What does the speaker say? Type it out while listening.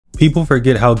People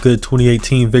forget how good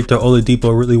 2018 Victor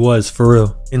Oladipo really was, for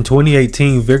real. In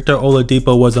 2018, Victor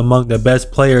Oladipo was among the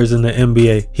best players in the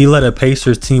NBA. He led a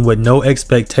Pacers team with no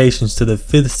expectations to the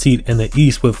 5th seed in the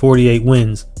East with 48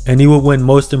 wins, and he would win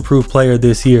Most Improved Player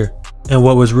this year. And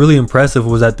what was really impressive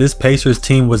was that this Pacers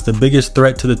team was the biggest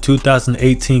threat to the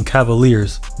 2018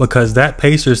 Cavaliers, because that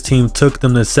Pacers team took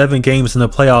them to 7 games in the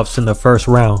playoffs in the first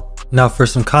round. Now for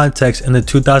some context, in the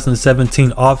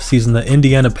 2017 offseason, the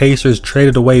Indiana Pacers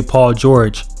traded away Paul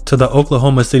George to the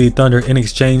Oklahoma City Thunder in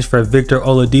exchange for Victor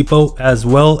Oladipo as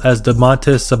well as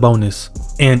Domantas Sabonis.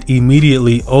 And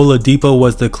immediately, Oladipo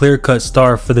was the clear-cut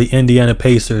star for the Indiana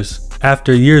Pacers,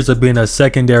 after years of being a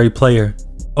secondary player.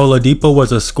 Oladipo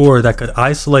was a scorer that could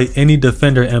isolate any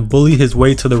defender and bully his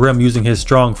way to the rim using his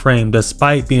strong frame,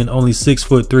 despite being only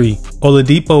 6'3".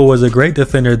 Oladipo was a great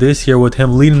defender this year, with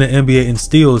him leading the NBA in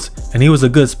steals, and he was a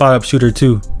good spot-up shooter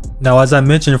too. Now, as I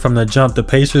mentioned from the jump, the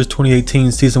Pacers'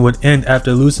 2018 season would end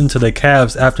after losing to the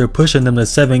Cavs after pushing them to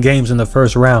 7 games in the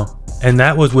first round. And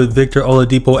that was with Victor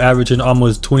Oladipo averaging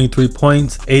almost 23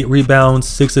 points, 8 rebounds,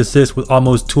 6 assists with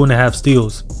almost 2.5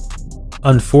 steals.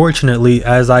 Unfortunately,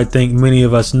 as I think many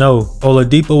of us know,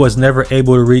 Oladipo was never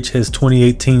able to reach his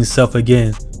 2018 self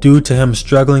again, due to him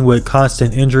struggling with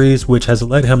constant injuries, which has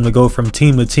led him to go from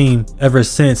team to team ever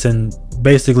since and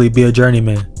basically be a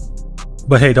journeyman.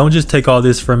 But hey, don't just take all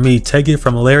this from me, take it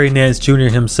from Larry Nance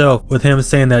Jr. himself, with him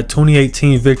saying that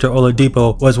 2018 Victor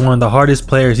Oladipo was one of the hardest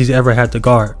players he's ever had to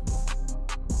guard.